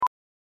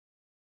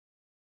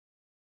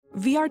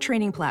VR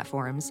training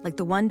platforms, like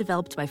the one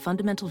developed by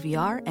Fundamental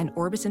VR and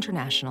Orbis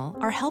International,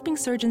 are helping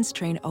surgeons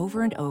train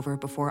over and over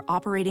before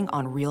operating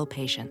on real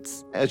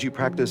patients. As you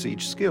practice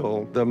each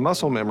skill, the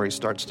muscle memory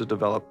starts to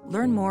develop.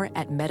 Learn more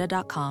at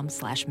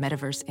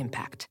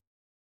meta.com/metaverseimpact.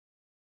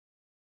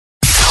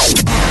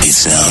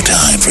 It's now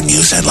time for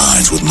news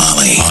headlines with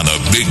Molly on the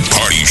Big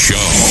Party Show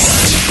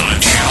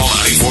on Channel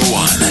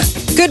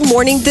 94.1. Good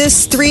morning.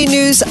 This 3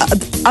 News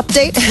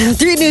update,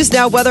 3 News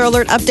Now weather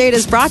alert update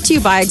is brought to you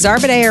by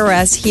Exarban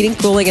ARS Heating,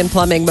 Cooling, and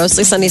Plumbing.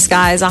 Mostly sunny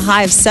skies, a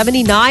high of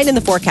 79 in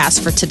the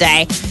forecast for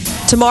today.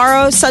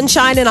 Tomorrow,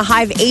 sunshine and a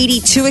high of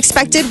 82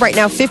 expected. Right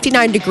now,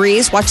 59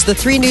 degrees. Watch the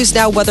 3 News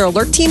Now weather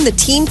alert team, the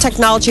team,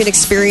 technology, and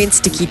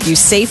experience to keep you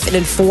safe and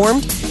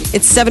informed.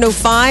 It's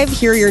 7:05.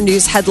 Here are your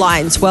news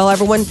headlines. Well,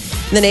 everyone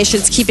in the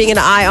nation's keeping an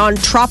eye on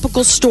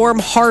Tropical Storm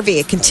Harvey.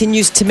 It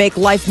continues to make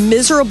life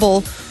miserable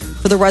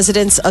for the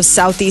residents of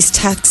southeast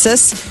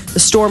Texas. The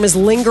storm is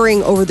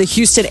lingering over the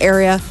Houston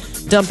area,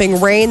 dumping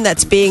rain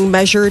that's being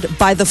measured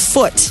by the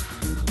foot.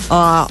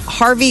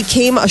 Harvey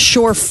came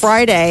ashore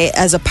Friday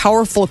as a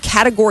powerful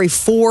Category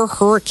 4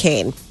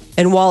 hurricane.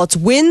 And while its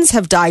winds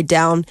have died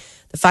down,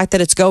 the fact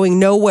that it's going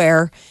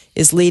nowhere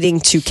is leading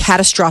to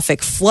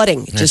catastrophic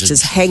flooding. It just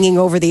is hanging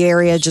over the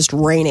area, just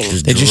raining.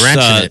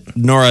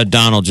 Nora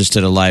O'Donnell just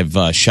did a live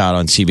shot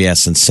on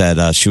CBS and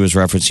said she was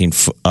referencing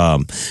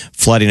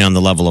flooding on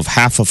the level of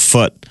half a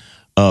foot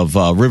of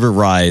river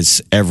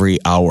rise every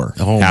hour.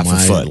 Oh, half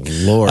my a foot.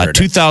 Lord.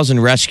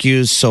 2,000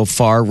 rescues so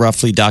far,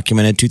 roughly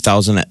documented,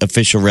 2,000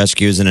 official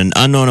rescues, and an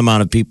unknown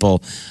amount of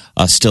people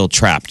still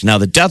trapped. Now,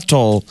 the death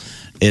toll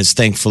is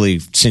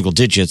thankfully single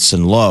digits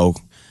and low,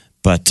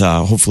 but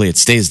hopefully it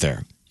stays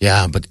there.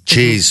 Yeah, but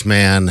geez,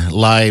 man,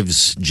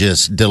 lives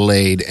just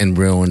delayed and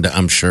ruined,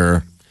 I'm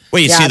sure.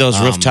 Well, you see those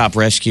rooftop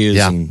rescues.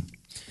 Yeah. And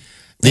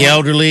the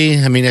elderly,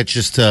 I mean, it's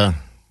just,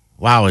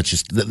 wow, it's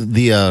just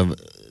the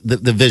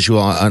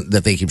visual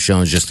that they keep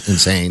showing is just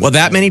insane. Well,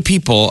 that many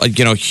people,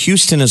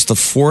 Houston is the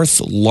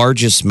 4th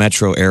largest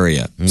metro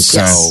area. Okay.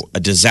 So a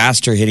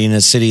disaster hitting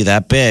a city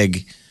that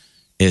big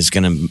is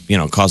going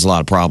to, cause a lot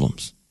of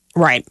problems.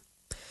 Right.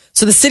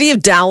 So the city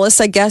of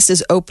Dallas, I guess,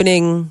 is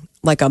opening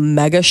like a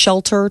mega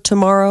shelter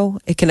tomorrow.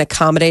 It can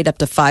accommodate up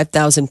to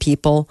 5,000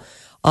 people.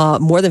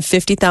 More than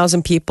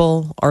 50,000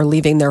 people are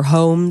leaving their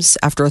homes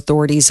after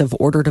authorities have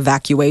ordered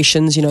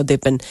evacuations. They've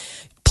been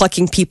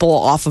plucking people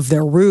off of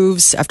their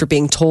roofs after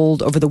being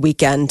told over the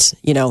weekend,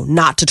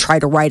 not to try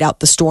to ride out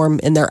the storm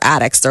in their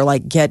attics. They're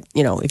like,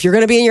 if you're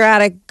going to be in your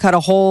attic, cut a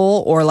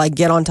hole or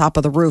get on top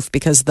of the roof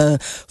because the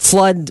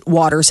flood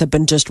waters have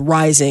been just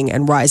rising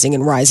and rising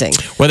and rising.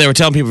 Well, they were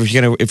telling people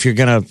if you're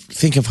gonna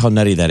think of how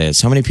nutty that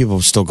is, how many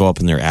people still go up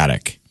in their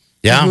attic?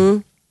 Yeah.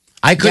 Mm-hmm.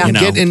 I couldn't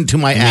get into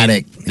my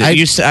attic. I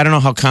don't know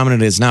how common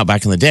it is now.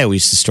 Back in the day, we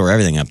used to store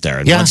everything up there.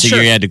 And once a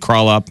year, you had to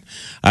crawl up.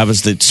 I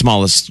was the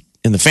smallest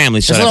in the family,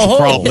 so I had to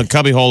crawl up in the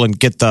cubby hole and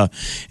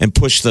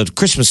push the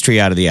Christmas tree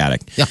out of the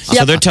attic. Yeah.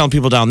 So they're telling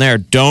people down there,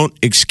 don't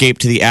escape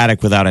to the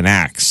attic without an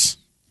axe.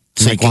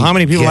 It's like, well, how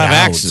many people have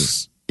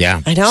axes?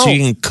 Yeah, I know. So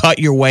you can cut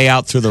your way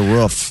out through the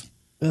roof.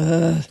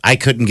 I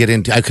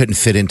couldn't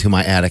fit into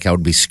my attic. I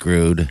would be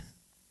screwed.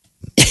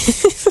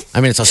 I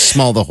mean, it's how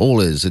small the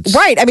hole is.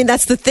 Right. I mean,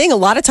 that's the thing. A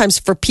lot of times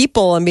for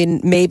people, I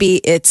mean,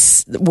 maybe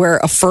it's where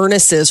a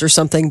furnace is or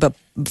something, but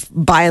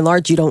by and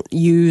large, you don't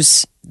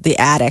use the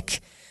attic.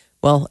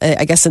 Well,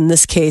 I guess in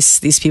this case,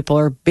 these people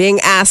are being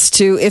asked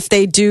to, if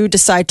they do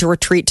decide to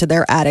retreat to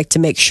their attic, to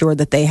make sure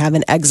that they have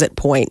an exit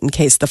point in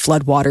case the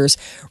floodwaters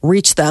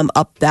reach them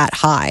up that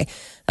high.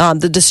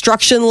 The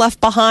destruction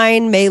left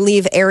behind may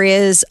leave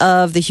areas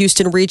of the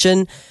Houston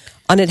region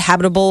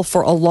uninhabitable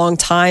for a long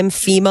time.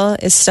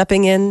 FEMA is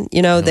stepping in.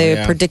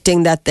 They're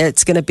predicting that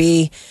it's going to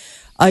be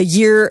a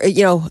year,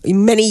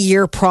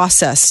 many-year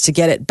process to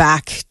get it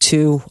back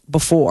to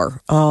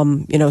before.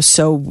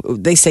 So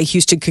they say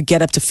Houston could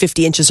get up to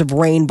 50 inches of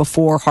rain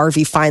before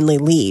Harvey finally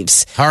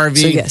leaves. Harvey.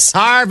 So, yes.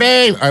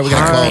 Harvey. All right, we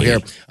got a call here.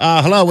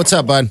 Hello, what's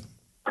up, bud?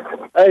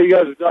 Hey, you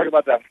guys are talking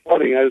about that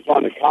flooding. I just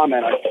wanted to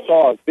comment. I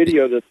saw a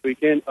video this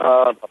weekend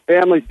of a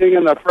family sitting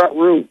in the front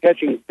room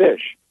catching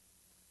fish.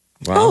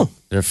 Wow. Oh,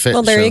 they're fish.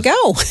 Well, there you go.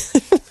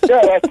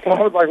 I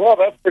was like, well,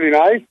 that's pretty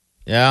nice.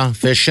 Yeah,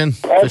 fishing.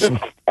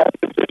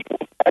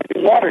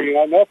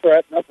 Water, no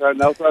threat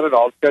at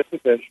all. Just catch the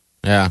fish.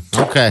 Yeah,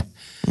 okay.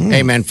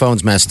 Hey, man,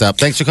 phone's messed up.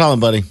 Thanks for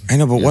calling, buddy. I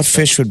know, but what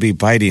fish would be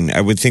biting?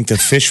 I would think the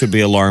fish would be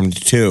alarmed,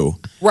 too.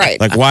 Right.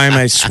 Like, why am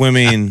I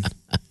swimming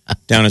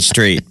down a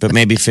street? But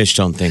maybe fish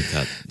don't think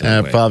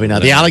that. Probably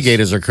not. The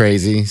alligators are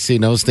crazy. See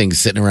those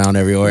things sitting around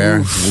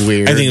everywhere.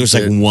 Weird. I think it was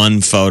like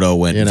one photo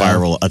went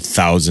viral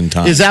 1,000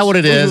 times. Is that what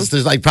it is?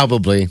 There's like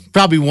probably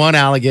one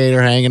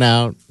alligator hanging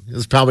out.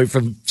 It's probably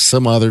from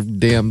some other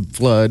damn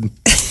flood.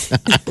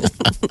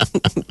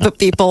 But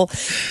people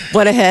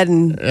went ahead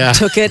and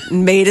took it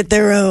and made it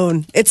their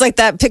own. It's like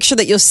that picture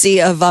that you'll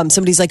see of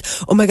somebody's like,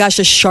 oh my gosh,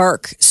 a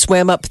shark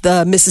swam up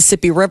the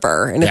Mississippi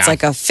River, and it's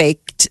like a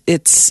faked.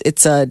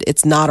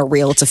 It's not a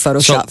real. It's a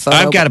Photoshop photo.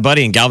 I've got a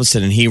buddy in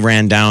Galveston, and he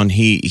ran down.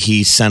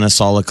 He sent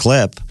us all a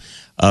clip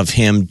of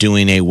him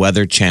doing a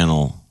Weather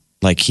Channel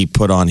like he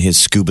put on his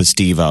Scuba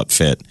Steve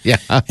outfit. Yeah.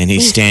 And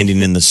he's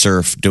standing in the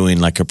surf doing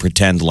like a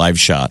pretend live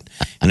shot.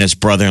 And his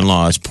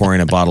brother-in-law is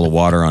pouring a bottle of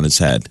water on his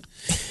head.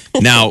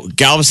 Now,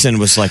 Galveston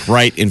was like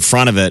right in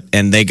front of it,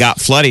 and they got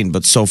flooding,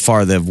 but so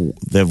far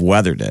they've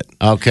weathered it.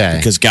 Okay.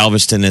 Because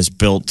Galveston is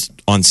built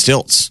on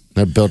stilts.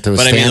 They're built to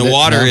But I mean, the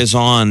water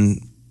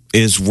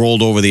is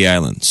rolled over the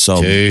island.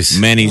 So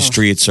many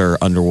streets are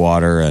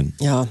underwater. And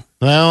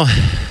Well,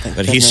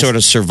 but he sort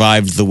of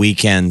survived the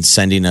weekend,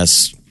 sending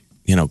us,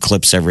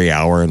 clips every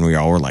hour, and we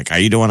all were like, "How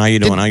you doing? How you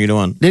doing? How you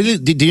doing?"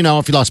 Do you know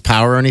if he lost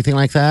power or anything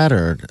like that,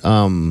 or?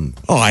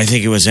 I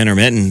think it was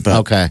intermittent. But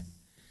okay.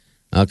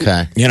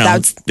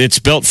 It's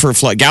built for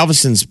flood.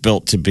 Galveston's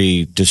built to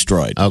be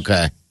destroyed.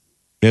 Okay.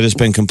 It has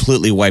been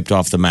completely wiped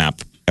off the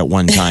map at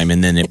one time,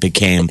 and then it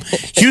became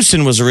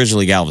Houston was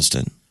originally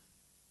Galveston.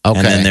 Okay.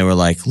 And then they were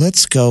like,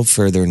 let's go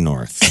further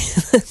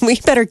north. We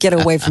better get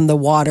away from the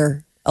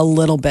water a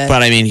little bit.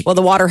 But I mean,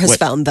 the water has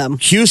found them.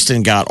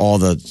 Houston got all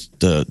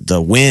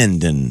the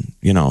wind, and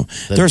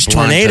there's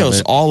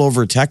tornadoes all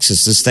over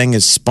Texas. This thing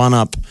has spun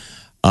up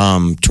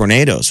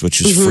tornadoes, which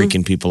is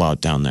freaking people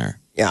out down there.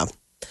 Yeah.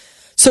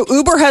 So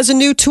Uber has a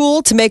new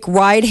tool to make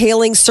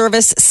ride-hailing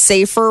service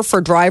safer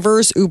for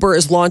drivers. Uber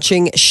is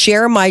launching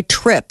Share My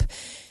Trip.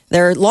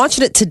 They're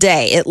launching it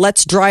today. It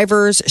lets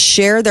drivers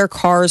share their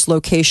car's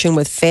location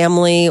with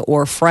family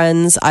or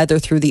friends, either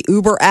through the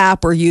Uber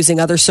app or using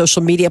other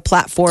social media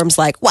platforms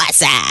like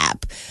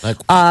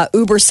WhatsApp.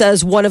 Uber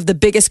says one of the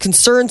biggest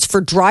concerns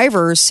for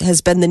drivers has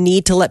been the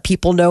need to let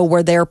people know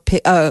where they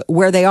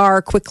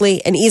are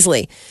quickly and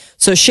easily.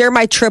 So Share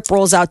My Trip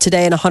rolls out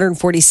today in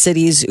 140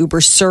 cities.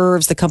 Uber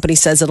serves. The company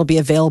says it'll be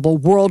available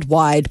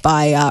worldwide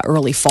by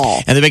early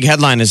fall. And the big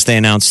headline is they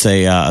announced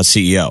a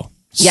CEO.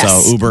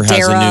 Yes, so Uber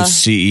has a new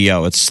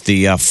CEO. It's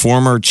the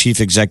former chief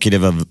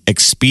executive of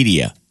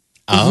Expedia.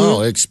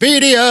 Oh,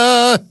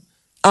 Expedia.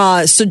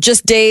 So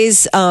just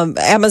days,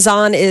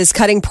 Amazon is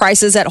cutting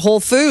prices at Whole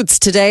Foods.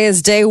 Today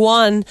is day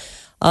one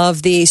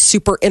of the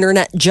super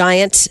internet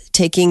giant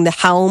taking the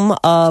helm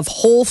of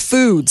Whole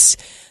Foods.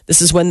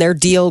 This is when their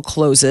deal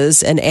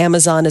closes, and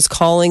Amazon is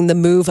calling the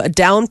move a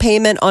down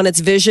payment on its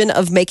vision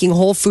of making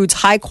Whole Foods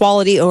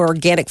high-quality or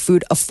organic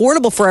food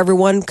affordable for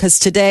everyone, because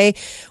today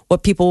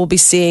what people will be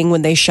seeing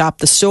when they shop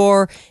the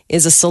store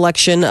is a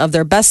selection of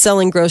their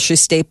best-selling grocery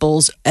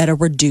staples at a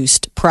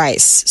reduced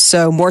price.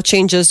 So more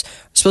changes are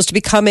supposed to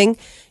be coming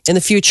in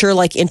the future,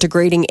 like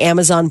integrating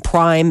Amazon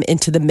Prime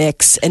into the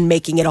mix and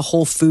making it a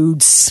Whole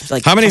Foods.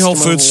 How many Whole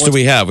Foods do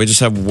we have? We just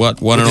have one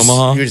in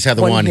Omaha? You just have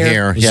the one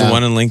here. Is the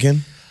one in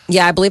Lincoln?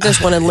 Yeah, I believe there's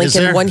one in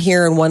Lincoln, one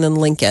here, and one in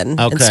Lincoln.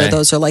 Okay. And so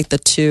those are like the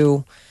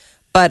two.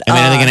 But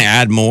are they going to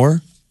add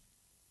more?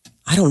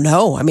 I don't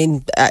know. I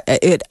mean,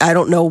 I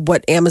don't know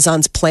what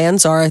Amazon's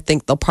plans are. I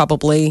think they'll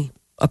probably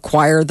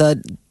acquire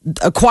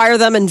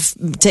them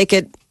and take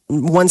it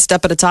one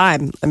step at a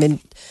time. I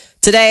mean,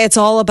 today it's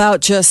all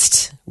about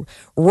just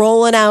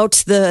rolling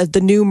out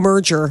the new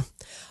merger.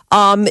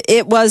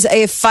 It was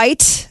a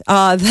fight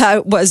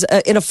that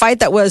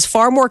was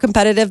far more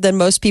competitive than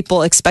most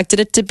people expected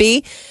it to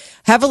be.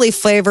 Heavily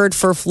favored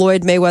for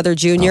Floyd Mayweather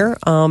Jr.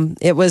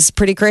 It was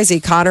pretty crazy.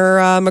 Conor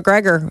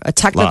McGregor, a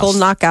technical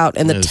knockout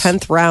in the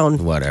 10th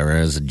round. Whatever,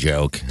 it was a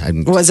joke.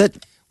 Was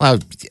it? Well,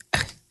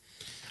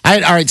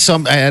 I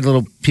had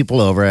little people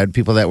over. I had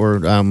people that were,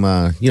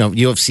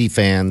 UFC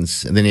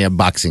fans, and then you have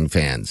boxing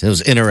fans. It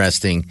was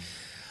interesting.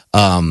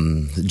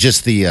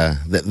 Just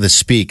the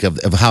speak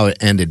of how it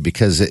ended,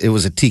 because it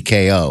was a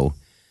TKO.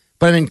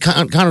 But I mean,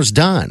 Conor's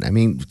done. I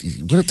mean,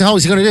 what the hell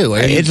is he going to do?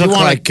 I mean, it looked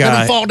like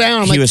let him fall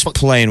down. He was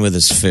playing with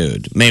his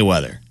food,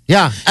 Mayweather.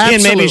 Yeah, absolutely.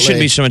 And maybe he shouldn't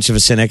be so much of a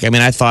cynic. I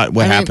mean, I thought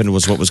what happened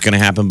was what was going to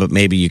happen, but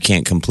maybe you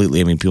can't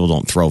completely. I mean, people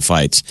don't throw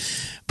fights.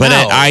 But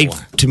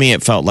to me,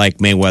 it felt like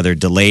Mayweather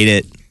delayed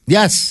it.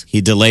 Yes.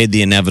 He delayed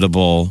the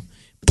inevitable,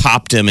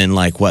 popped him in the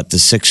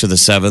 6th or the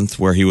 7th,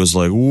 where he was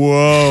like,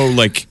 whoa,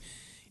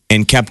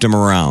 and kept him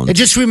around. It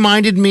just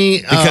reminded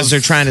me because they're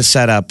trying to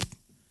set up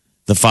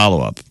the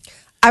follow-up.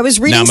 I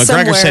was reading now, McGregor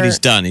somewhere, said he's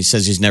done. He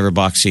says he's never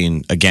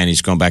boxing again.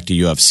 He's going back to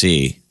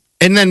UFC.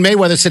 And then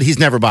Mayweather said he's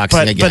never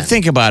boxing again. But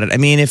think about it. I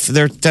mean,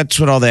 that's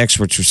what all the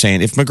experts were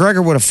saying. If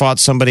McGregor would have fought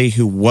somebody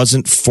who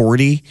wasn't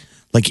 40,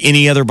 like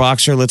any other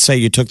boxer, let's say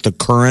you took the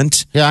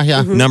current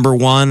number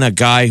one, a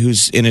guy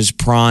who's in his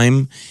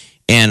prime,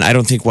 and I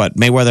don't think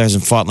Mayweather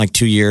hasn't fought in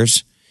 2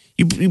 years.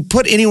 You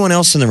put anyone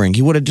else in the ring,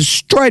 he would have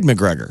destroyed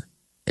McGregor.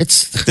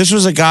 This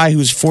was a guy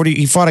who's 40.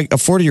 He fought a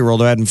 40-year-old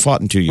who hadn't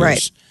fought in 2 years.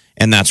 Right.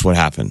 And that's what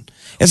happened.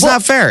 It's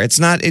not fair. It's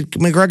not.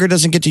 McGregor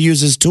doesn't get to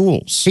use his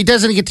tools. He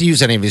doesn't get to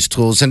use any of his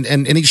tools, and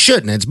he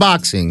shouldn't. It's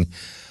boxing.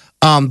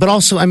 But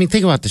also, I mean,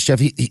 think about this,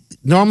 Jeff.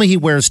 Normally he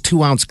wears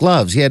 2-ounce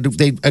gloves.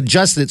 They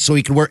adjusted it so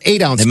he could wear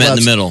 8-ounce gloves. They met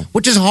in the middle,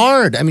 which is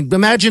hard. I mean,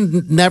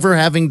 imagine never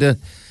having to.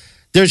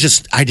 I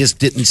just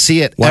didn't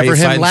see it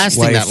lasting that long.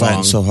 Why are you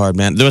fighting so hard,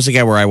 man? There was a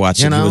guy where I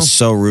watched it who was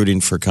so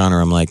rooting for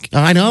Conor. I'm like,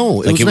 I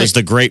know, it was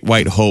the Great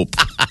White Hope.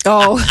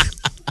 Oh,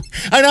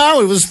 I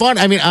know, it was fun.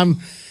 I mean,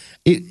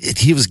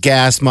 He was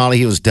gassed, Molly.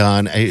 He was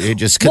done. He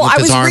just couldn't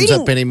lift his arms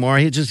up anymore.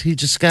 He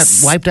just got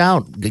wiped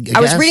out.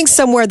 I was reading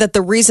somewhere that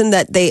the reason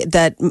that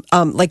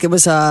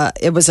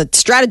it was a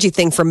strategy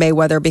thing for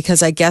Mayweather,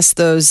 because I guess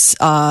those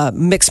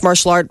mixed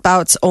martial art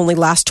bouts only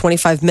last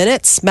 25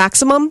 minutes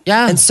maximum.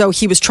 Yeah, and so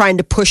he was trying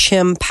to push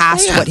him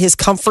past what his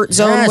comfort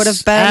zone would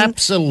have been.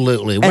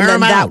 Absolutely, and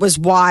then that was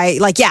why,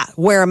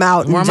 wear him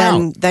out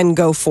and then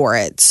go for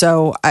it.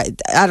 So I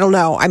don't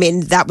know. I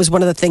mean, that was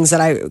one of the things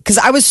because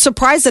I was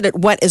surprised that it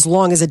went as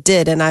long as it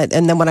did, and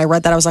then when I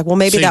read that, I was like, well,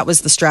 maybe that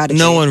was the strategy.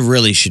 No one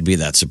really should be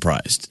that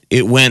surprised.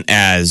 It went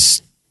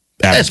as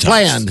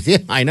planned. Yeah,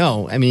 I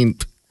know. I mean,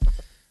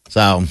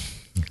 so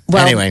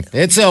anyway,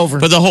 it's over.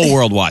 But the whole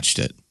world watched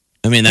it.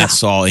 I mean,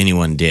 that's all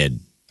anyone did.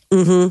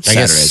 Mm-hmm.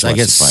 I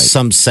guess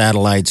some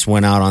satellites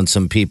went out on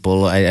some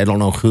people. I don't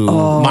know who.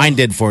 Mine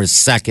did for a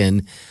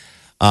second.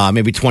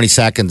 Maybe 20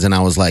 seconds, and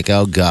I was like,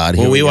 oh, God.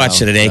 Well, we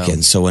watched it at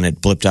Aiken, so when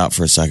it blipped out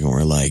for a second,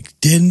 we're like,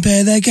 didn't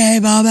pay the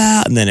cable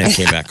out, and then it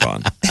came back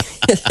on.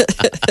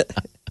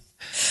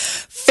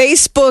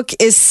 Facebook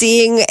is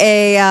seeing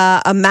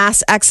a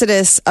mass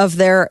exodus of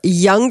their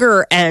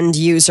younger end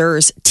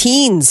users.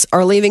 Teens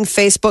are leaving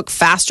Facebook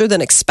faster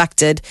than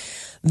expected.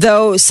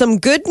 Though some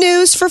good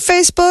news for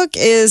Facebook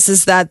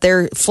is that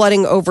they're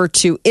flooding over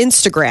to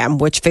Instagram,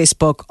 which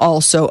Facebook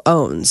also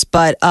owns.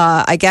 But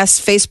I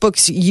guess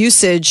Facebook's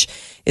usage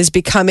is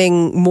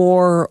becoming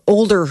more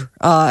older.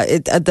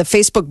 The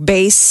Facebook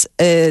base,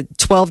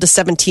 12 to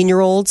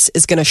 17-year-olds,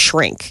 is going to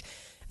shrink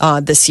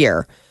this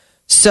year.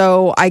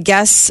 So I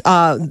guess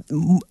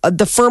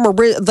the firm,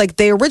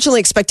 they originally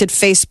expected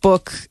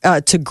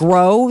Facebook to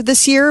grow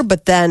this year,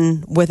 but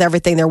then with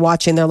everything they're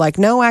watching, they're like,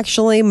 no,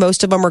 actually,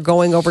 most of them are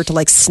going over to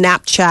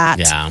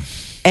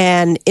Snapchat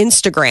and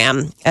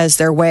Instagram as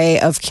their way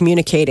of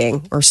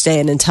communicating or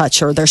staying in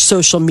touch, or their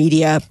social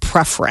media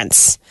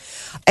preference.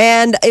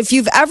 And if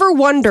you've ever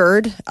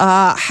wondered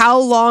how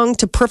long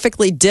to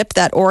perfectly dip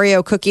that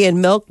Oreo cookie in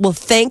milk, well,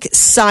 thank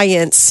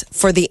science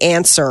for the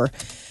answer.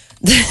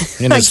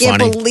 I can't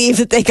believe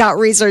that they got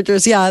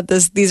researchers. Yeah,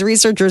 these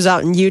researchers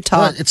out in Utah.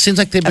 Well, it seems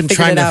like they've been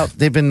trying to.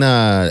 They've been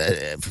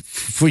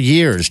for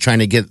years trying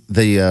to get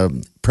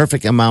the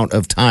perfect amount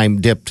of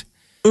time dipped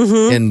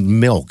in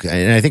milk,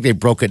 and I think they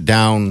broke it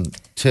down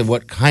to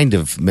what kind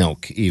of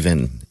milk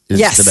even.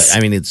 Yes,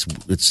 I mean it's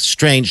a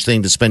strange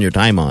thing to spend your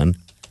time on.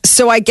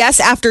 So I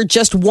guess after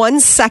just 1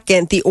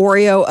 second, the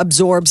Oreo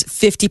absorbs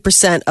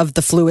 50% of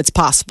the fluids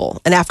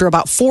possible. And after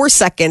about 4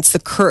 seconds,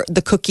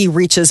 the cookie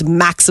reaches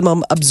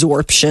maximum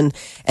absorption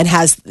and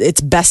has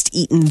its best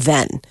eaten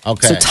then.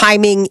 Okay. So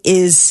timing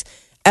is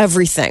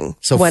everything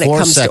when it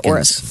comes to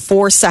Oreos.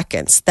 4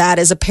 seconds. That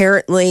is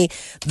apparently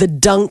the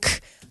dunk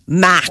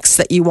max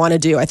that you want to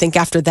do. I think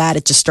after that,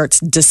 it just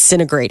starts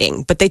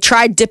disintegrating. But they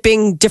tried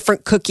dipping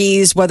different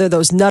cookies, whether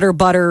those Nutter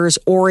Butters,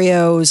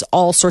 Oreos,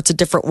 all sorts of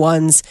different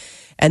ones.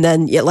 And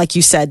then, like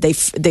you said, they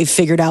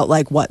figured out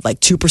like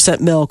 2%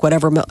 milk,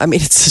 whatever milk. I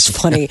mean, it's just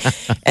funny.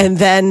 And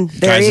then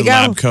there Guys you go.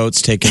 Guys in lab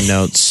coats taking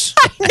notes.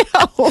 I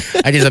know.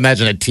 I just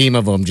imagine a team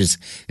of them just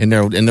in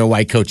their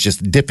white coats,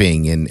 just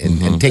dipping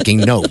and taking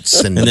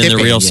notes. And then the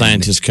real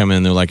scientists come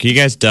in. They're like, "Are you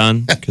guys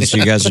done? Because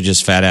you guys are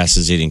just fat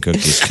asses eating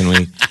cookies. Can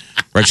we?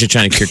 We're actually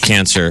trying to cure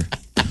cancer.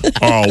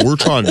 Oh, we're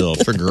trying to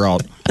figure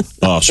out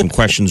some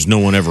questions no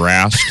one ever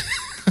asked."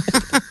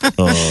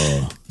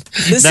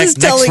 Next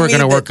we're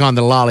going to work on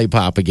the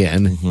lollipop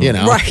again. You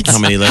know, right? How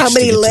many licks? To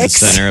the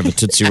center of a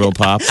Tootsie Roll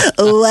Pop.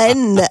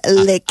 1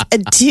 lick,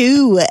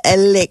 2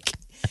 lick.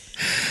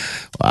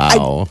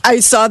 Wow!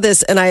 I saw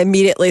this and I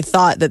immediately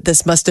thought that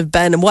this must have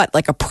been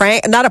like a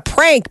prank? Not a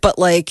prank, but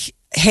like,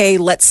 hey,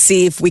 let's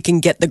see if we can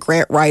get the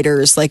grant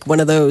writers, like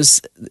one of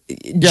those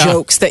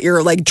jokes that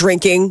you're like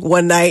drinking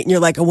one night and you're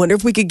like, I wonder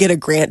if we could get a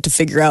grant to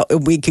figure out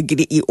if we could get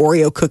to eat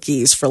Oreo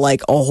cookies for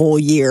like a whole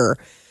year,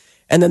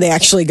 and then they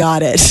actually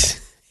got it.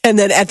 And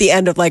then at the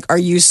end of like, are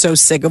you so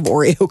sick of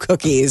Oreo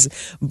cookies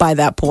by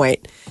that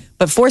point?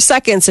 But 4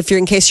 seconds,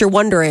 in case you're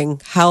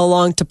wondering how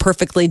long to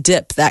perfectly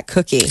dip that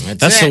cookie.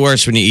 That's the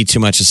worst, when you eat too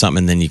much of something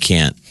and then you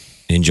can't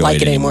enjoy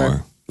it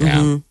anymore.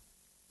 Mm-hmm.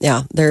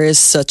 Yeah, there is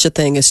such a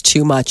thing as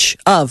too much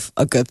of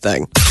a good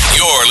thing.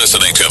 You're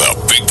listening to the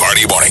Big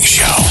Party Morning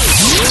Show.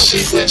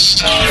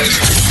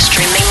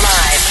 Streaming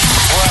live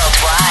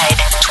worldwide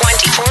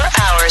 24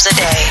 hours a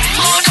day.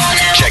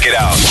 Check it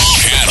out.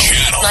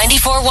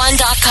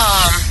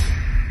 Channel941.com.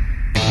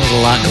 There's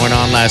a lot going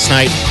on last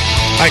night.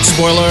 All right,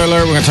 spoiler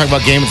alert. We're going to talk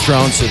about Game of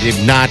Thrones. So if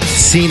you've not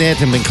seen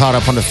it and been caught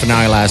up on the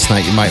finale last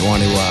night, you might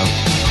want to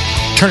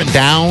turn it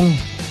down.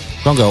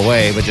 Don't go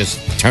away, but just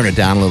turn it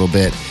down a little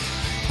bit.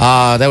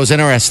 That was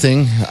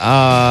interesting.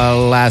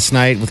 Last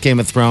night with Game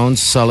of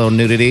Thrones, saw a little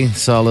nudity,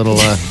 saw a little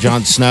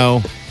Jon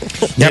Snow.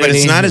 Yeah, but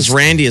it's not as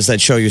randy as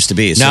that show used to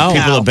be. So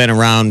people have been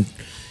around.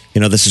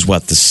 This is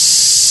what, the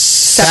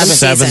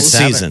seventh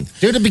season.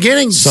 Dude, the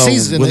beginning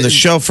season. When the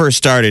show first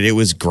started, it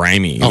was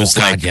grimy. It was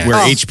where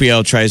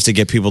HBO tries to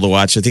get people to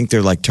watch. I think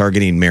they're like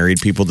targeting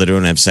married people that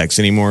don't have sex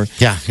anymore.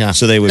 Yeah.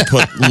 So they would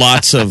put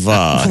lots of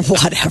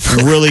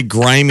whatever, really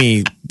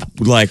grimy,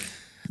 like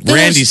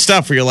randy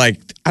stuff where you're like,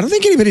 I don't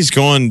think anybody's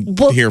going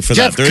here for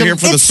Jeff, that. They're here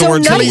for the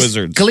swords and the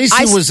wizards.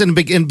 Khaleesi was in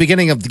the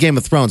beginning of the Game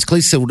of Thrones.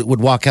 Khaleesi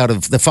would walk out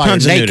of the fire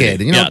Tons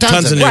naked. Of nudity.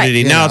 Tons of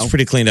nudity. Now it's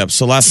pretty cleaned up.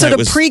 So last night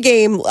was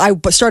pregame. I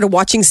started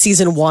watching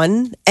season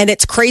 1, and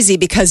it's crazy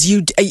because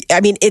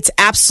it's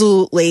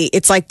absolutely,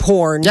 it's like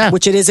porn,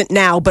 which it isn't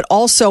now. But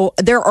also,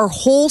 there are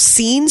whole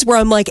scenes where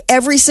I'm like,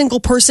 every single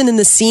person in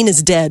the scene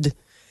is dead.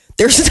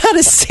 There's not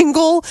a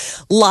single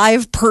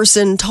live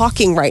person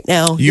talking right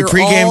now. You're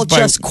all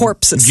just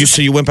corpses.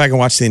 So you went back and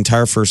watched the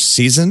entire first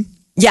season?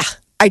 Yeah,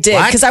 I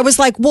did. Because I was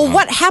like, well,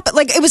 what happened?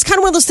 Like, it was kind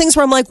of one of those things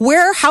where I'm like,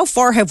 how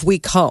far have we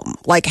come?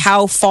 Like,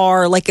 how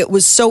far? Like, it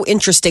was so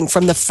interesting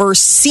from the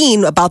first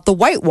scene about the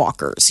White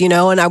Walkers, And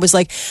I was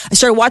like, I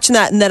started watching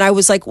that, and then I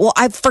was like, well,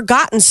 I've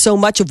forgotten so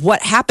much of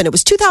what happened. It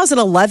was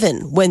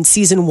 2011 when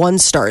season 1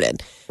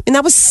 started. And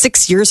that was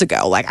 6 years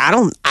ago. Like, I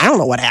don't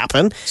know what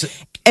happened.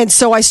 And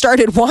so I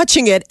started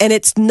watching it, and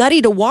it's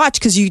nutty to watch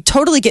because you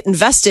totally get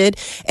invested,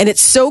 and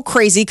it's so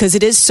crazy because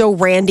it is so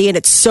randy and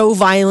it's so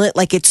violent,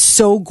 like it's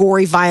so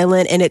gory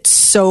violent, and it's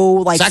so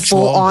like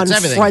sexual, full on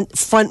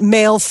front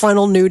male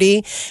frontal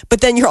nudity.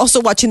 But then you're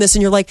also watching this,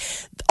 and you're like,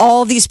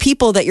 all these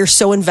people that you're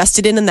so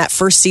invested in that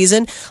first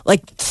season,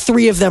 like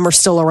 3 of them are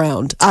still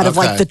around out of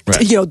like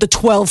the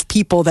 12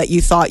 people that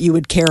you thought you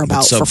would care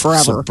about for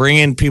forever. So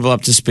bringing people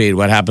up to speed,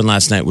 what happened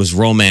last night was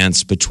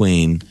romance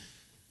between.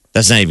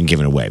 That's not even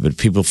giving away, but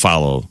people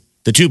follow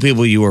the 2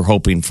 people you were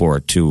hoping for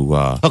to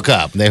hook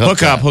up. They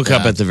hook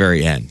up at the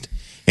very end,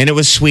 and it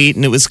was sweet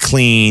and it was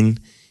clean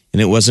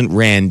and it wasn't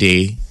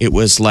randy. It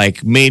was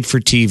like made for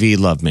TV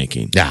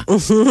lovemaking. Yeah,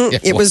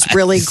 it was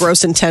really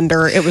gross and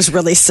tender. It was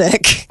really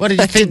sick. What did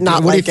you think?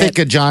 What do you think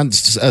of Jon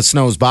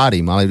Snow's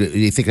body, Molly? Do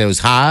you think it was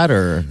hot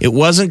or? It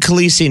wasn't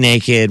Khaleesi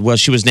naked. Well,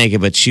 she was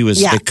naked, but she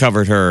was. It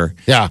covered her.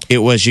 Yeah, it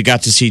was. You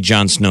got to see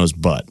Jon Snow's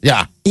butt.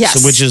 Yeah,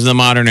 yes, so, which is the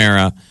modern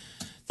era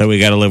that we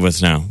got to live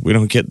with now. We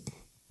don't get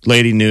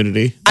lady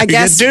nudity. I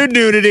guess dude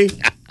nudity.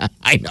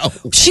 I know.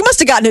 She must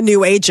have gotten a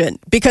new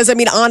agent because, I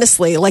mean,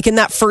 honestly, like in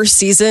that first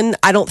season,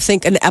 I don't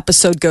think an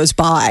episode goes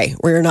by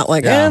where you're not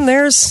like, and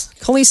there's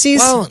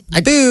Khaleesi's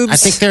boobs. I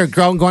think they're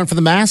going for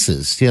the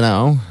masses, they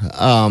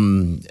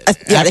probably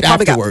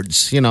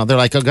afterwards. They're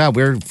like, oh God,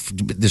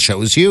 the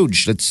show is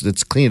huge.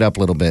 Let's clean it up a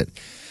little bit.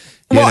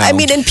 Well, I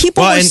mean, and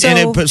people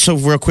were so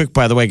real quick,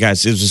 by the way,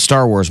 guys, it was a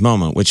Star Wars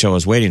moment, which I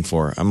was waiting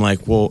for. I'm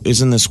like, well,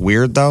 isn't this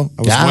weird, though?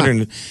 I was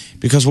wondering,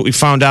 because what we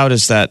found out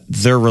is that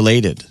they're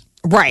related.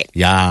 Right.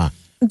 Yeah.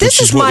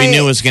 Which is what we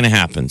knew was going to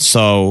happen.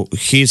 So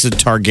he's a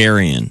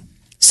Targaryen.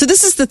 So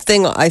this is the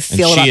thing I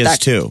feel about that. And she is,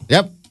 too.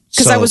 Yep.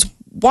 Because I was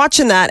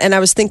watching that and I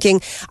was thinking,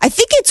 I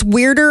think it's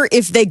weirder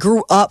if they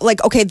grew up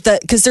like, okay,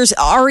 because there's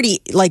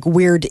already like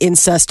weird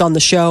incest on the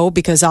show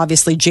because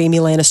obviously Jaime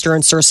Lannister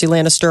and Cersei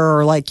Lannister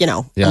are like,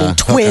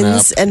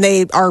 twins and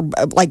they are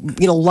like,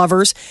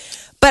 lovers.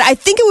 But I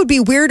think it would be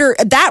weirder.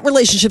 That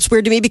relationship's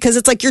weird to me because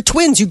it's like you're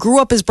twins. You grew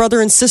up as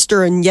brother and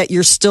sister and yet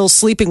you're still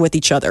sleeping with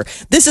each other.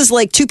 This is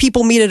like 2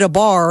 people meet at a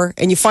bar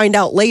and you find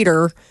out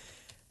later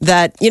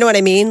that, you know what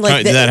I mean?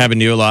 Like did that happen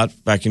to you a lot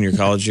back in your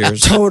college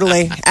years?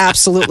 Totally.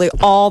 Absolutely.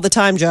 All the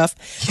time, Jeff.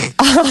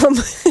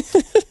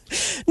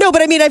 No,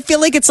 but I mean, I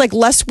feel like it's like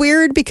less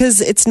weird because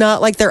it's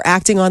not like they're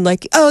acting on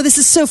like, oh, this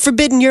is so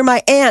forbidden. You're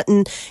my aunt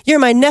and you're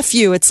my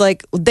nephew. It's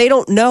like they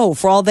don't know.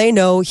 For all they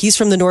know, he's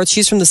from the north,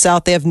 she's from the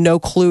south. They have no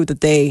clue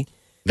that they're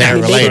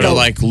related.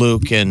 Like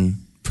Luke and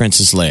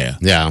Princess Leia.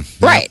 Yeah.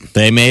 Right.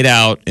 They made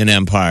out in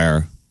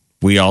Empire.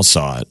 We all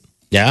saw it.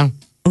 Yeah.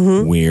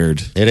 Mm-hmm.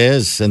 Weird. It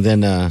is. And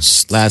then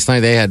last night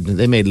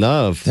they made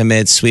love. They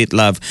made sweet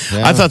love.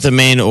 Yeah. I thought the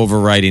main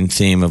overriding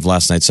theme of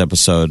last night's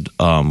episode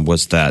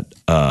was that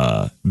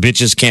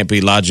bitches can't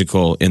be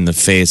logical in the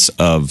face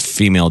of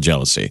female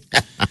jealousy.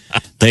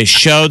 They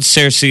showed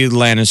Cersei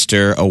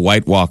Lannister a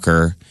White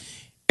Walker,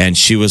 and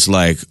she was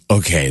like,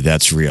 okay,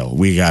 that's real.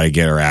 We got to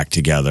get our act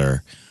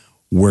together.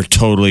 We're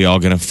totally all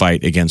going to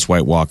fight against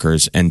White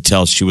Walkers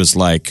until she was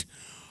like,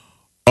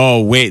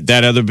 oh, wait,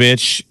 that other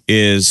bitch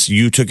is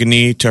you took a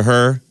knee to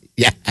her?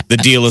 Yeah. The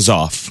deal is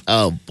off.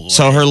 Oh, boy.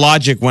 So her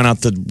logic went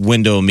out the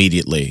window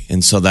immediately.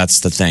 And so that's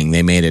the thing.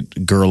 They made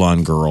it girl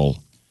on girl.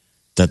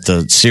 That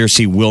the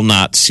Cersei will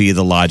not see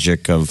the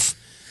logic of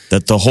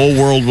that the whole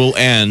world will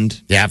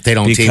end. Yeah, if they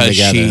don't team together.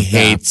 Because she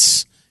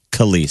hates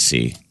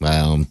Khaleesi.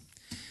 Well,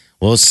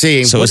 we'll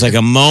see. So it's like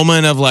a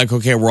moment of like,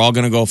 okay, we're all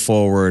going to go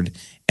forward.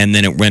 And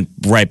then it went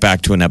right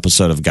back to an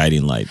episode of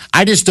Guiding Light.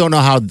 I just don't know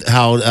how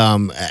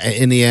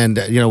in the end,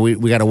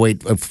 we got to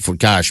wait for,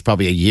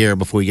 probably a year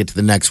before we get to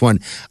the next one.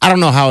 I don't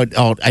know how it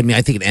all, I mean,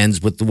 I think it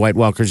ends with the White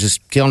Walkers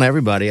just killing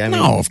everybody.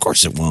 No, of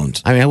course it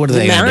won't. I mean, what are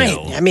they going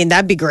to do? I mean,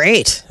 that'd be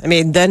great. I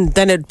mean, then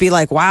it'd be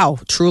like, wow,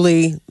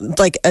 truly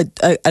like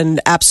an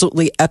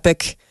absolutely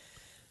epic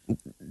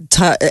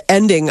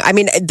ending. I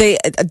mean,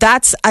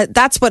 that's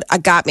what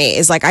got me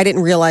is like, I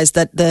didn't realize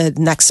that the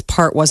next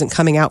part wasn't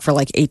coming out for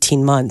like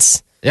 18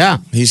 months. Yeah,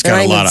 he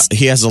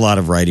has a lot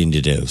of writing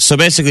to do. So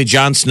basically,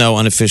 Jon Snow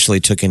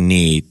unofficially took a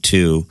knee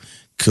to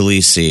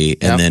Khaleesi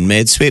and then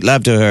made sweet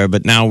love to her.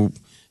 But now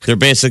they're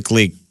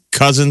basically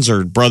cousins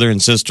or brother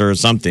and sister or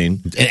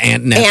something.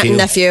 Aunt and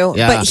nephew.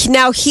 Yeah. But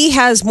now he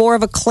has more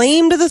of a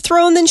claim to the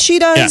throne than she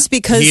does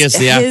because he is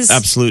the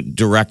absolute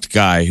direct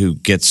guy who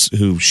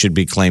should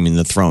be claiming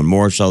the throne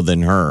more so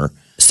than her.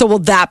 So will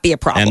that be a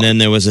problem? And then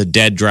there was a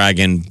dead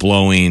dragon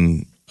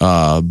blowing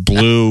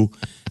blue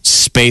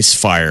space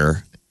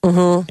fire.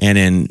 Mm-hmm. And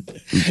in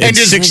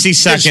 60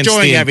 seconds,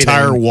 the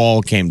entire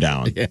wall came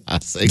down.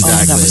 Yes, exactly.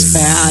 Oh, that was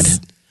bad.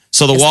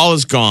 So the wall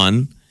is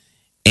gone,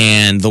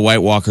 and the White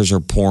Walkers are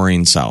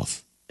pouring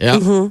south. Yeah.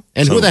 Mm-hmm.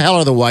 And who the hell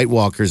are the White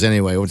Walkers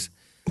anyway? What's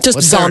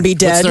zombie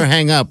dead. What's their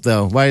hang up,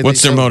 though? Why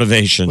their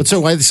motivation?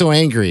 Why are they so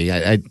angry?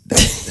 I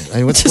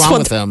mean, what's wrong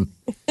with them?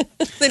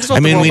 I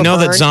mean, we know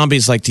that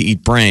zombies like to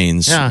eat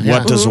brains. Yeah.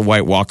 What does a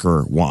White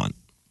Walker want?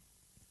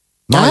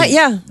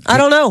 I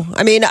don't know.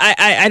 I mean,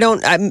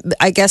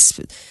 I guess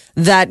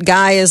that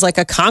guy is like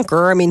a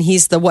conqueror. I mean,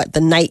 he's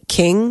the Night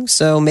King.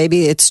 So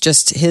maybe it's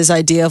just his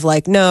idea of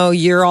like, no,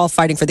 you're all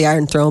fighting for the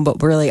Iron Throne,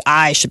 but really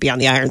I should be on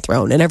the Iron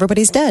Throne and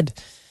everybody's dead.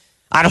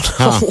 I don't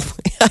know.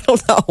 I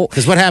don't know.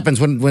 Because what happens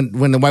when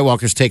the White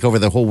Walkers take over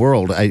the whole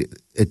world?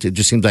 It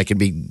just seems like it'd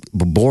be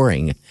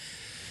boring,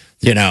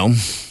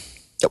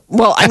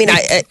 Well, I mean,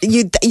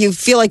 you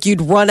feel like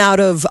you'd run out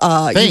of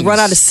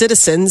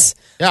citizens.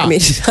 Yeah. I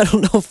mean, I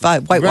don't know if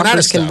White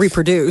Walkers can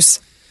reproduce.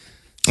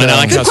 And I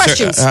like good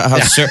questions. How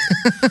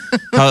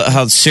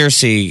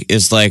Cersei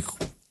is like,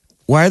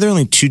 why are there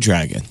only 2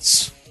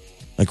 dragons?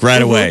 Like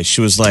right away,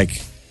 she was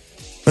like,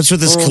 what's with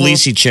this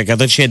Khaleesi chick? I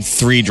thought she had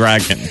 3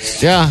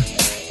 dragons. Yeah.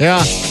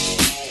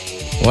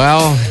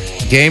 Well,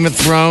 Game of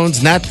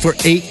Thrones, not for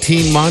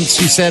 18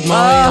 months, you said,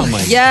 Molly? Oh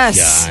my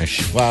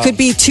gosh. Wow. Could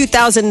be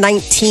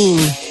 2019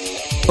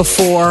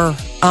 before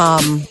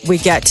we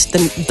get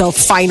the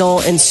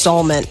final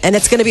installment. And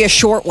it's going to be a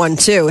short one,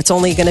 too. It's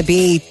only going to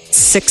be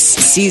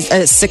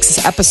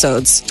 6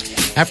 episodes.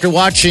 After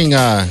watching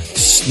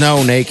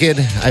Snow naked,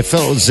 I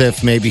felt as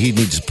if maybe he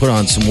needs to put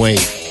on some weight.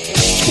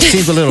 He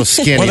seems a little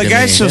skinny. Well, the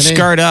guy's so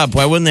scarred up.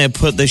 Why wouldn't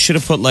they should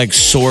have put like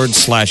sword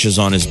slashes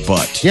on his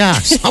butt. Yeah,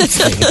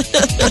 something.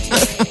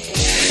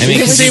 I mean,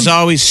 because he's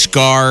always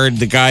scarred.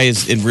 The guy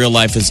in real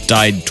life has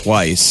died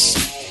twice.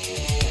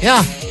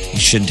 Yeah. He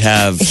should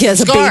have. He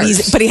has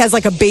but he has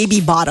like a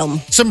baby bottom.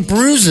 Some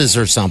bruises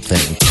or something.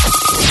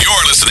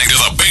 You're listening to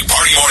the Big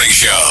Party Morning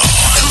Show.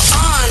 Come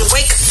on,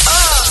 wake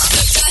up.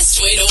 The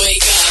best way to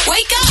wake up.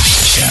 Wake up.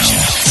 Channel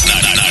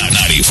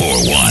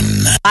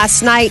 94.1.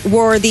 Last night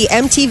were the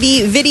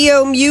MTV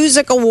Video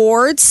Music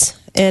Awards.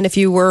 And if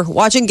you were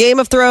watching Game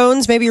of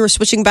Thrones, maybe you were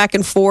switching back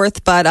and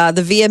forth. But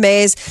the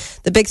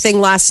VMAs, the big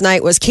thing last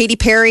night was Katy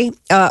Perry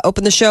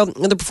opened the show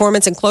with a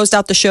performance and closed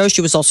out the show.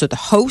 She was also the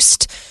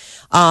host.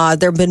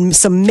 There have been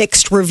some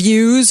mixed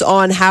reviews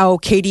on how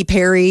Katy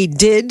Perry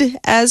did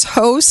as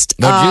host.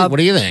 What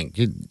do you think?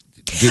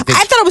 I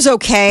thought it was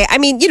okay. I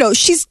mean,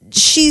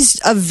 she's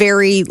a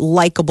very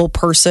likable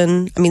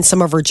person. I mean,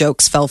 some of her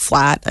jokes fell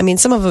flat. I mean,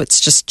 some of it's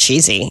just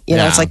cheesy.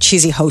 It's like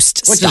cheesy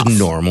host stuff. Which is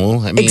normal.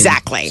 I mean,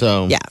 exactly.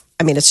 So yeah.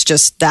 I mean, it's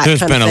just that There's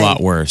kind been of thing. a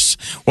lot worse.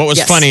 What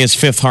was funny is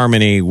Fifth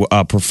Harmony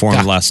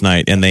performed last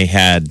night, and they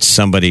had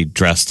somebody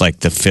dressed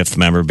like the fifth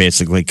member,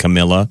 basically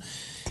Camilla,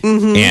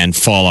 and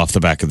fall off the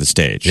back of the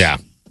stage. Yeah.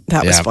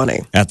 That was funny.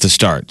 At the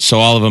start. So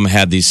all of them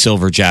had these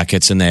silver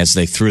jackets, and as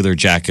they threw their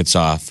jackets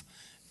off,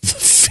 the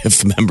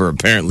fifth member,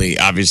 apparently,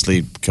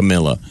 obviously,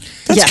 Camilla.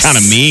 That's kind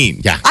of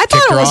mean. Yeah. I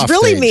thought it was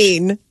really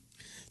mean.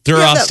 Threw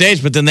her off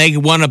stage, but then they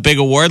won a big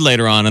award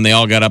later on, and they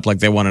all got up like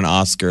they won an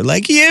Oscar.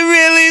 Like, you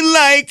really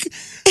like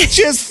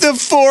just the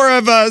four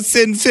of us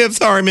in Fifth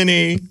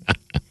Harmony.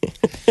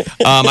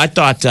 I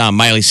thought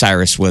Miley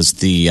Cyrus was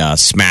the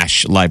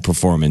Smash live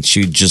performance.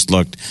 She just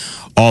looked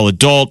all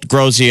adult,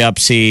 grozy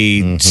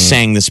upsy,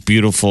 sang this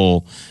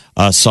beautiful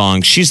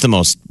song. She's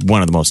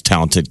one of the most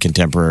talented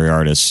contemporary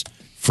artists.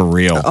 For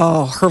real.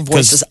 Oh, her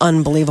voice is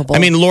unbelievable. I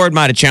mean, Lorde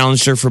might have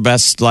challenged her for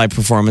best live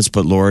performance,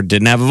 but Lorde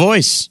didn't have a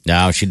voice.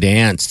 No, she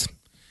danced.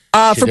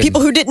 For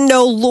people who didn't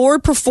know,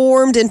 Lorde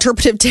performed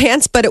interpretive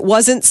dance, but it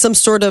wasn't some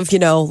sort of,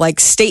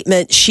 like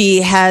statement.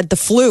 She had the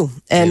flu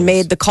and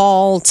made the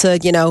call to,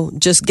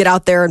 just get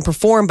out there and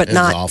perform, but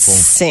not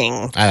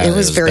sing. It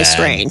was very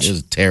strange. It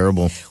was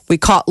terrible. We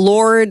caught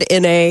Lorde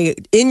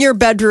in your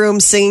bedroom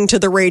singing to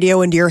the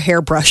radio into your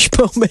hairbrush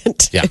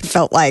moment. Yeah. It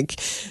felt like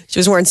she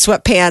was wearing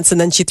sweatpants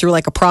and then she threw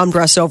like a prom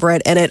dress over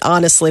it. And it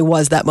honestly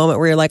was that moment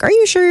where you're like, are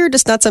you sure you're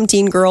just not some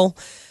teen girl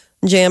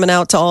jamming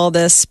out to all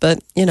this?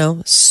 But,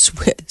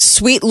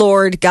 sweet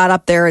Lorde got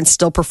up there and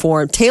still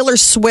performed. Taylor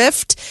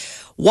Swift,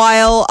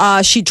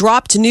 while she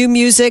dropped new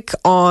music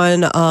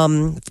on,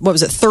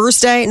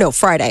 Thursday? No,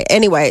 Friday.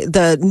 Anyway,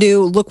 the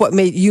new Look What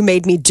You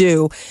Made Me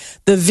Do.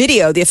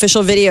 The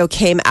official video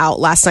came out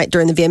last night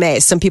during the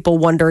VMAs. Some people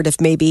wondered if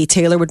maybe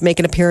Taylor would make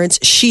an appearance.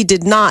 She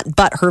did not,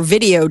 but her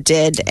video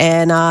did.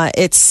 And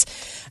it's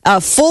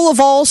full of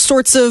all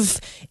sorts of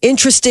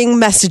interesting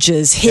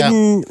messages,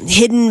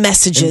 hidden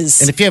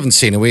messages. And if you haven't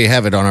seen it, we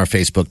have it on our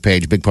Facebook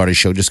page, Big Party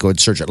Show. Just go ahead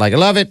and search it like I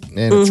love it.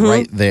 And it's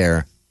right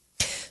there.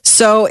 So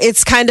So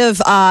it's kind of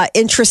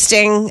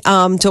interesting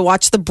to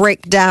watch the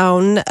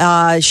breakdown.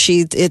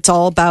 It's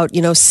all about,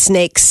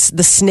 snakes,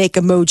 the snake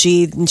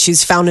emoji, and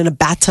she's found in a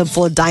bathtub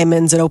full of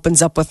diamonds. It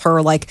opens up with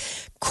her like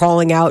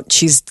crawling out.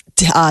 She's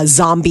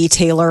zombie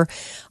Taylor.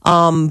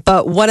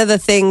 But one of the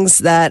things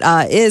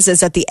that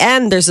is at the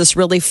end, there's this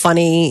really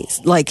funny,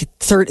 like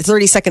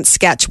 30-second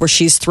sketch where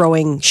she's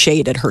throwing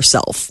shade at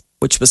herself,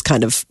 which was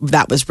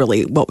that was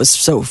really what was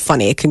so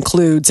funny. It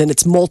concludes, and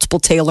it's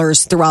multiple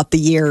Taylors throughout the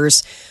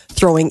years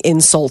throwing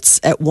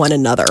insults at one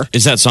another.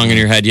 Is that song in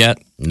your head yet?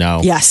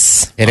 No.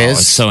 Yes. It is?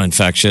 It's so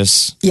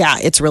infectious. Yeah,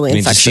 it's really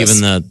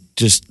infectious.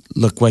 Just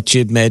look what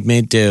you made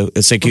me do.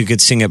 It's like you could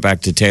sing it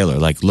back to Taylor.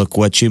 Like, look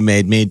what you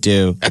made me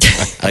do.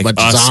 Like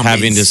us zombies.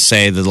 having to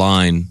say the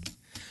line.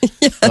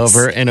 Yes.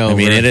 Over and over. I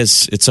mean,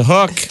 it's a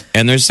hook.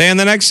 And they're saying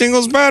the next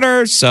single's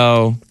better.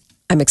 So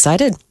I'm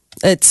excited.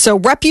 So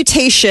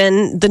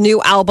Reputation, the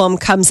new album,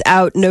 comes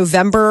out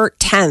November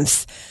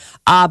 10th.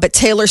 But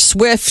Taylor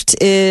Swift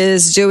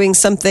is doing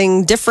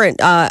something different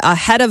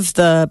ahead of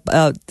the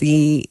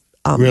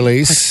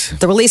release.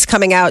 The release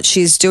coming out.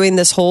 She's doing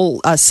this whole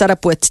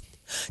setup with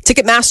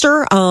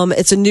Ticketmaster.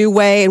 It's a new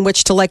way in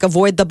which to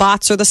avoid the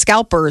bots or the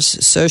scalpers.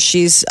 So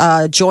she's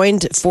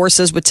joined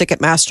forces with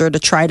Ticketmaster to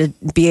try to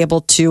be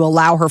able to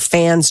allow her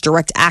fans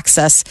direct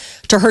access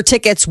to her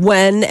tickets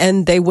when,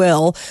 and they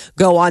will,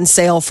 go on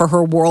sale for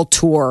her world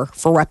tour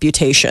for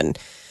Reputation.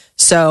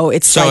 So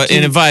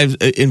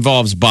it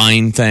involves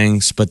buying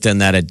things, but then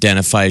that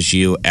identifies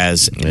you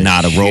as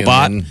not a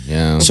robot.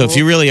 Yeah. So if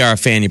you really are a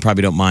fan, you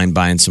probably don't mind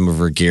buying some of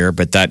her gear,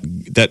 but that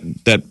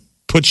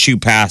puts you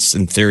past,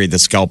 in theory, the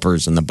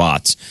scalpers and the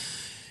bots.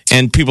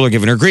 And people are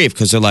giving her grief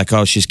because they're like,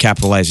 oh, she's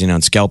capitalizing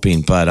on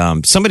scalping.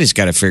 But somebody's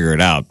got to figure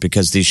it out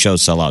because these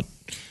shows sell out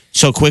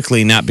so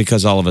quickly, not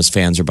because all of us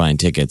fans are buying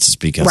tickets. It's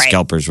because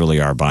scalpers really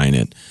are buying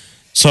it.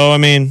 So, I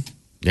mean,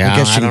 I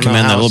guess you can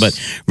commend that a little bit.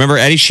 Remember,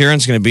 Eddie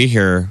Sheeran's going to be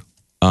here.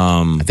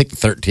 I think the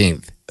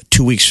 13th.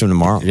 2 weeks from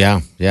tomorrow.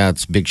 Yeah,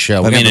 it's a big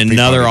show. I mean,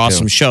 another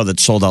awesome show that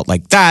sold out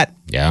like that.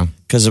 Yeah.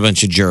 Because a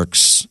bunch of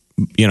jerks,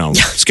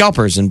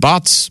 scalpers and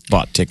bots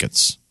bought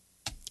tickets.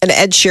 And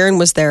Ed Sheeran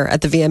was there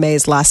at the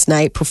VMAs last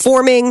night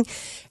performing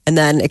and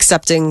then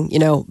accepting,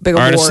 big awards.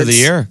 Artist of the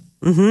Year.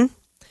 Mm-hmm.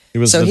 He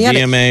was the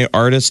VMA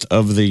Artist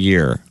of the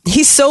Year.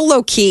 He's so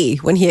low key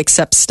when he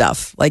accepts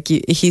stuff. Like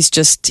he's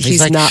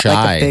not shy.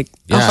 like a big.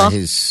 Yeah,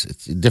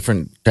 it's a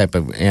different type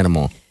of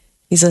animal.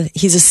 He's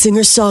a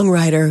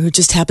singer-songwriter who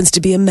just happens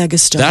to be a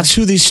megastar. That's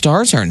who these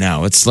stars are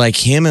now. It's like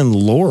him and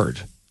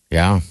Lorde.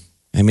 Yeah.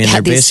 I mean,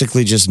 they're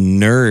basically just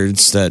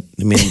nerds that,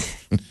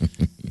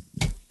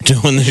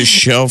 doing this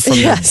show from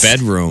their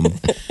bedroom.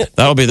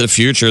 That'll be the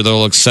future.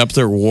 They'll accept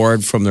their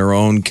award from their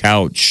own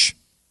couch.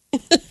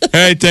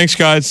 Hey, thanks,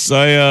 guys.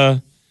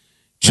 I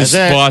just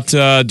bought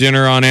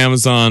dinner on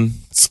Amazon.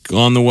 It's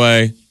on the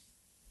way.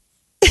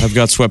 I've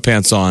got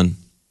sweatpants on.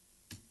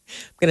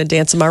 I'm going to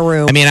dance in my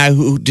room. I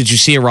mean, did you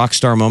see a rock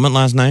star moment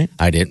last night?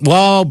 I did.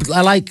 Well,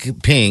 I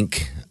like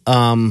Pink.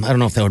 I don't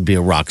know if that would be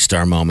a rock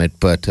star moment,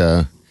 but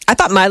I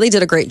thought Miley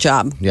did a great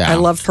job. Yeah. I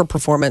loved her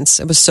performance.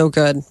 It was so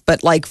good.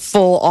 But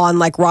full on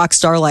rock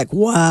star,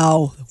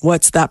 wow,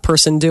 what's that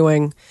person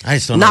doing? I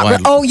just don't know.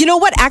 Oh, you know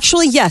what?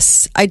 Actually,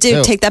 yes, I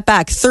do. Take that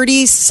back.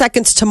 30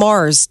 Seconds to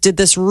Mars did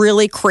this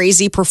really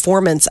crazy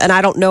performance. And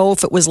I don't know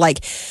if it was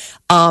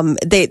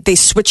they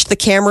switched the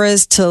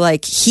cameras to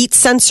heat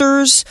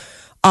sensors.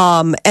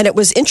 And it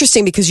was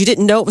interesting because you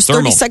didn't know it was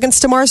thermal. 30 Seconds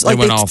to Mars. They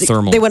went all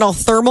thermal. They went all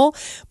thermal.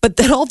 But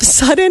then all of a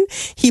sudden,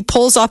 he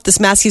pulls off this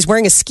mask. He's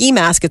wearing a ski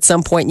mask at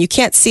some point. And you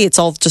can't see. It's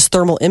all just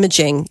thermal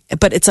imaging.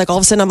 But it's all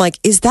of a sudden, I'm like,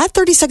 is that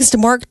 30 Seconds to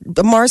Mars?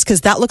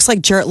 Because that looks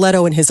like Jared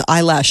Leto and his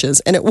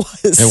eyelashes. And it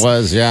was. It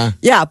was, yeah.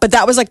 Yeah, but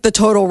that was the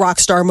total rock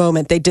star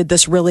moment. They did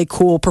this really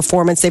cool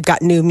performance. They've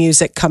got new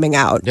music coming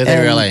out. Did they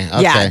really?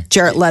 Okay. Yeah,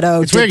 Jared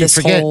Leto it's did weird. this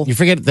You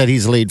forget that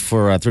he's lead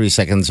for 30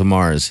 Seconds to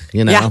Mars,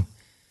 Yeah.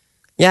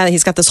 Yeah,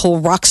 he's got this whole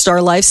rock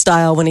star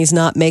lifestyle when he's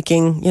not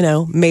making,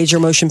 major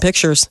motion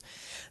pictures.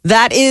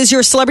 That is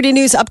your celebrity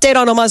news update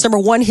on Omaha's number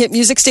one hit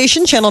music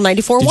station, Channel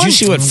 94.1. Did you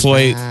see what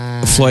Floyd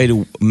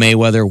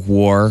Mayweather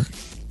wore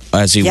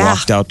as he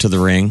walked out to the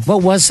ring?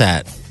 What was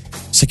that?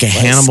 It's like a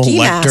Hannibal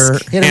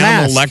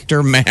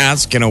Lecter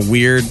mask and a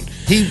weird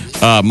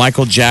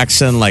Michael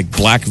Jackson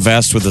black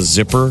vest with a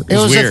zipper. It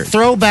was weird. A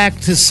throwback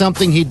to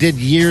something he did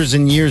years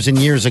and years and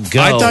years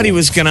ago. I thought he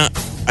was gonna.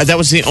 That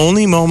was the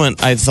only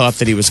moment I thought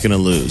that he was gonna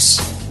lose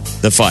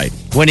the fight.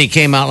 When he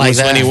came out like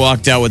that. When he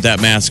walked out with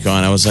that mask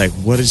on, I was like,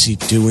 "What is he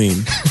doing?"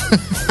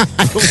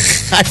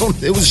 I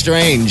don't. It was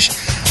strange.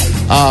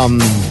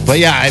 But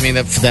yeah, I mean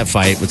that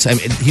fight was.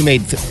 He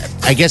made.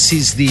 I guess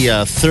he's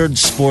the third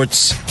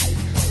sports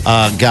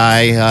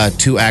guy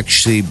to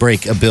actually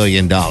break $1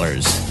 billion.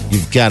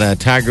 You've got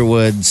Tiger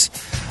Woods.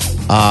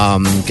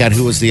 Got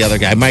who was the other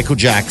guy? Michael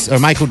Jackson or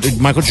Michael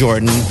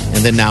Jordan,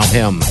 and then now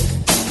him.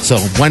 So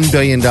 $1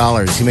 billion.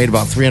 He made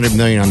about $300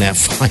 million on that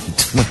fight.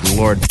 My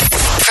Lord.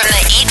 From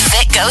the Eat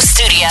Fit Go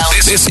studio.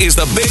 This is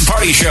the Big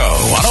Party Show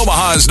on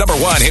Omaha's number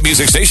one hit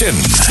music station.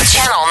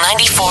 Channel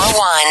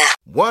 94.1.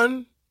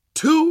 1,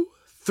 2,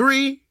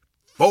 3,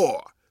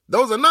 4.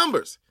 Those are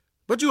numbers.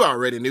 But you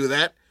already knew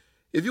that.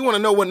 If you want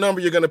to know what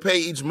number you're going to pay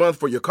each month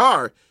for your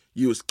car,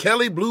 use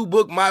Kelley Blue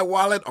Book My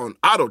Wallet on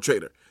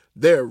AutoTrader.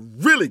 They're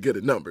really good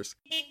at numbers.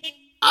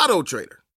 AutoTrader.